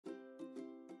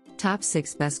Top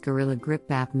 6 Best Gorilla Grip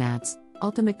Bath Mats,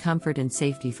 Ultimate Comfort and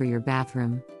Safety for Your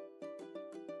Bathroom.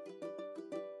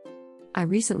 I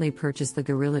recently purchased the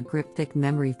Gorilla Grip Thick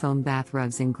Memory Foam Bath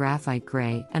Rugs in Graphite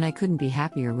Gray, and I couldn't be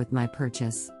happier with my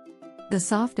purchase. The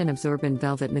soft and absorbent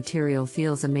velvet material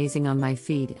feels amazing on my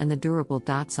feet, and the durable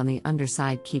dots on the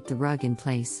underside keep the rug in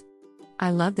place.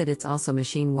 I love that it's also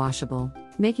machine washable,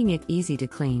 making it easy to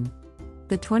clean.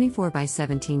 The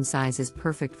 24x17 size is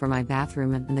perfect for my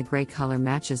bathroom, and the gray color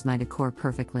matches my decor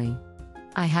perfectly.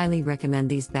 I highly recommend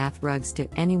these bath rugs to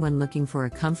anyone looking for a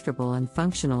comfortable and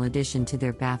functional addition to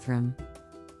their bathroom.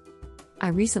 I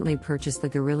recently purchased the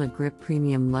Gorilla Grip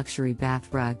Premium Luxury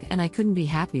Bath Rug, and I couldn't be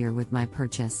happier with my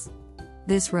purchase.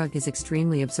 This rug is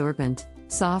extremely absorbent,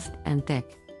 soft, and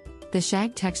thick. The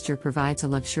shag texture provides a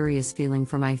luxurious feeling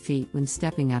for my feet when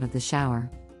stepping out of the shower.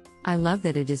 I love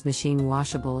that it is machine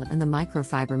washable, and the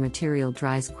microfiber material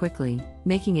dries quickly,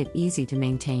 making it easy to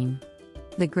maintain.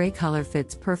 The gray color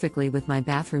fits perfectly with my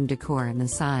bathroom decor, and the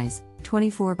size,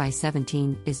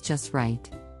 24x17, is just right.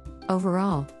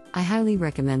 Overall, I highly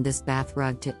recommend this bath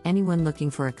rug to anyone looking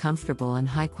for a comfortable and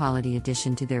high-quality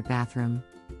addition to their bathroom.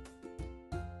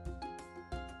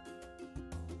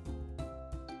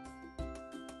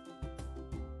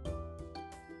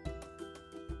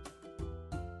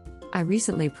 I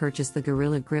recently purchased the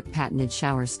Gorilla Grip Patented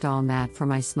Shower Stall Mat for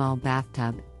my small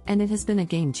bathtub, and it has been a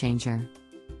game changer.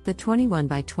 The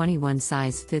 21x21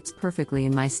 size fits perfectly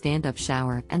in my stand-up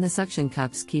shower, and the suction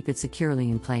cups keep it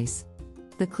securely in place.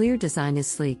 The clear design is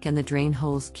sleek, and the drain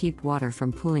holes keep water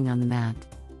from pooling on the mat.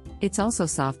 It's also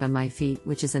soft on my feet,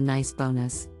 which is a nice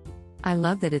bonus. I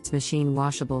love that it's machine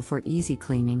washable for easy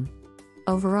cleaning.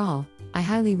 Overall, I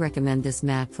highly recommend this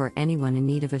mat for anyone in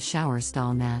need of a shower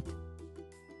stall mat.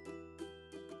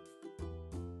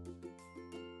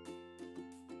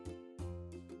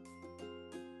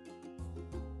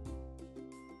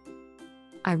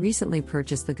 I recently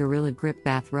purchased the Gorilla Grip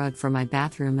Bath Rug for my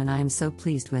bathroom, and I am so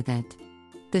pleased with it.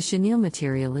 The chenille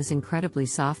material is incredibly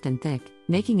soft and thick,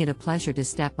 making it a pleasure to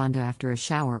step onto after a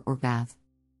shower or bath.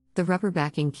 The rubber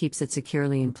backing keeps it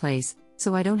securely in place,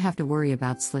 so I don't have to worry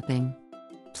about slipping.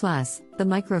 Plus, the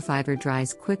microfiber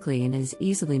dries quickly and is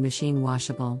easily machine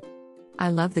washable. I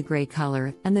love the gray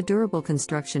color, and the durable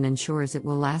construction ensures it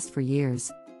will last for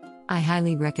years. I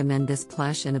highly recommend this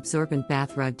plush and absorbent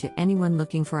bath rug to anyone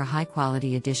looking for a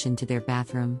high-quality addition to their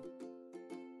bathroom.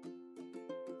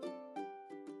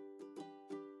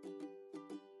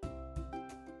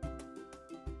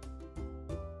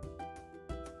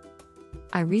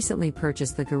 I recently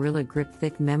purchased the Gorilla Grip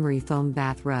Thick Memory Foam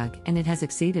Bath Rug, and it has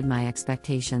exceeded my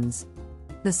expectations.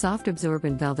 The soft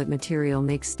absorbent velvet material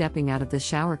makes stepping out of the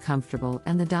shower comfortable,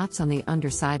 and the dots on the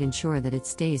underside ensure that it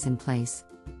stays in place.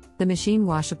 The machine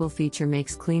washable feature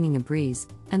makes cleaning a breeze,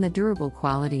 and the durable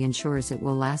quality ensures it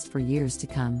will last for years to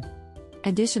come.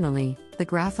 Additionally, the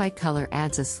graphite color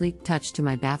adds a sleek touch to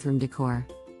my bathroom decor.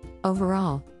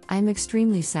 Overall, I am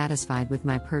extremely satisfied with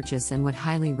my purchase and would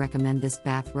highly recommend this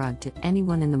bath rug to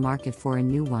anyone in the market for a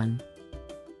new one.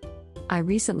 I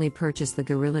recently purchased the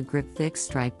Gorilla Grip Thick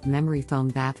Striped Memory Foam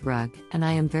Bath Rug, and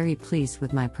I am very pleased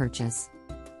with my purchase.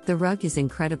 The rug is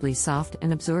incredibly soft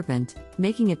and absorbent,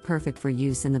 making it perfect for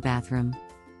use in the bathroom.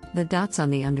 The dots on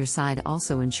the underside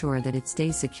also ensure that it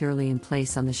stays securely in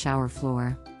place on the shower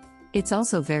floor. It's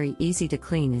also very easy to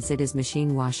clean as it is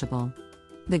machine washable.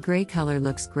 The gray color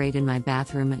looks great in my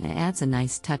bathroom and adds a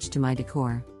nice touch to my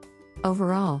decor.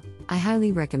 Overall, I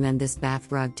highly recommend this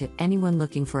bath rug to anyone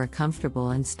looking for a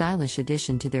comfortable and stylish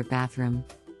addition to their bathroom.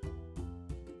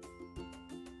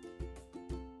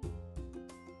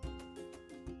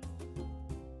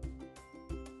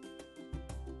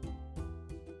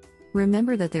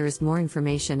 Remember that there is more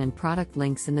information and product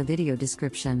links in the video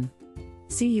description.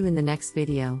 See you in the next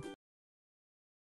video.